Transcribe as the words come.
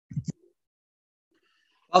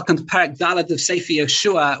Welcome to Perek Daled of Sefer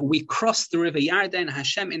Yeshua. We cross the river Yarden.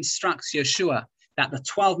 Hashem instructs Yeshua that the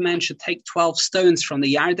 12 men should take 12 stones from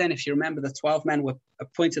the Yarden. If you remember, the 12 men were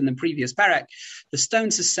appointed in the previous Perek. The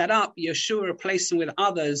stones are set up. Yeshua replaced them with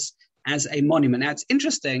others as a monument. Now, it's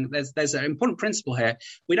interesting. There's an important principle here.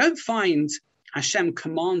 We don't find Hashem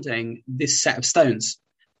commanding this set of stones.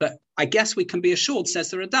 But I guess we can be assured,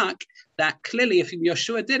 says the Radak, that clearly if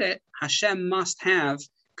Yeshua did it, Hashem must have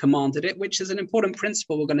commanded it, which is an important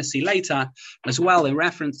principle we're going to see later as well in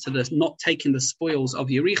reference to the not taking the spoils of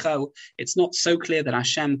Yericho. It's not so clear that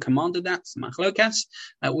Hashem commanded that. Machlokas.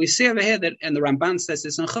 We see over here that, and the Ramban says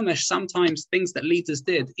this in Chumash, sometimes things that leaders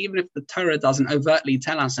did, even if the Torah doesn't overtly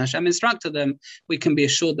tell us Hashem instructed them, we can be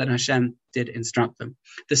assured that Hashem did instruct them.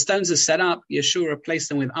 The stones are set up. Yeshua replaced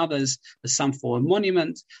them with others as some for a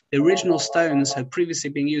monument. The original stones had previously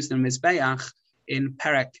been used in Mizbeach in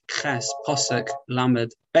Perek Ches Posuk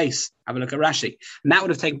Lamed Beis. Have a look at Rashi. And that would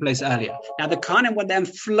have taken place earlier. Now the Kohanim were then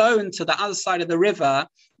flown to the other side of the river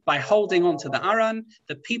by holding on to the Aron.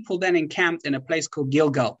 The people then encamped in a place called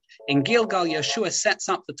Gilgal. In Gilgal, Yeshua sets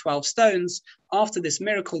up the 12 stones. After this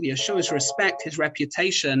miracle, Yeshua's respect, his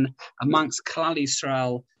reputation amongst Klal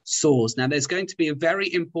Yisrael soars. Now there's going to be a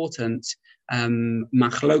very important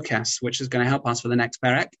machlokas, which is going to help us for the next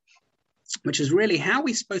Perek, which is really how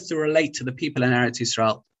we're supposed to relate to the people in Eretz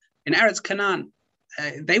Yisrael. In Eretz Canaan,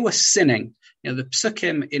 they were sinning. The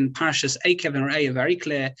psukim in Parashas Ekev and Re'eh are very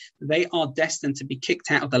clear. They are destined to be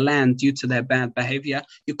kicked out of the land due to their bad behavior.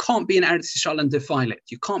 You can't be in Eretz Yisrael and defile it.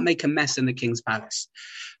 You can't make a mess in the king's palace.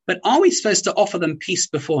 But are we supposed to offer them peace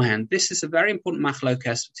beforehand? This is a very important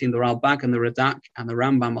machlokas between the Ralbag and the Radak and the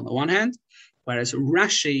Rambam on the one hand, whereas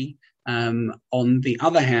Rashi on the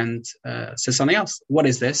other hand, says something else. What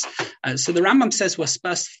is this? So the Rambam says we're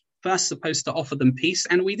first supposed to offer them peace,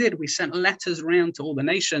 and we did. We sent letters around to all the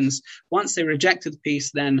nations. Once they rejected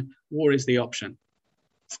peace, then war is the option.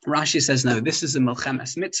 Rashi says, no, this is a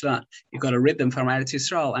Milchemes mitzvah. You've got to rid them from Eretz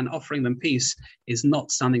Yisrael, and offering them peace is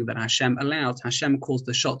not something that Hashem allowed. Hashem calls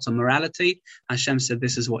the shots on morality. Hashem said,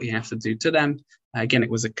 this is what you have to do to them. Again, it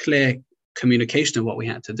was a clear communication of what we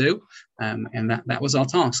had to do, and that was our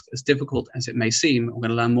task. As difficult as it may seem, we're going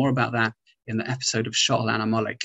to learn more about that in the episode of Shaul and Amalek.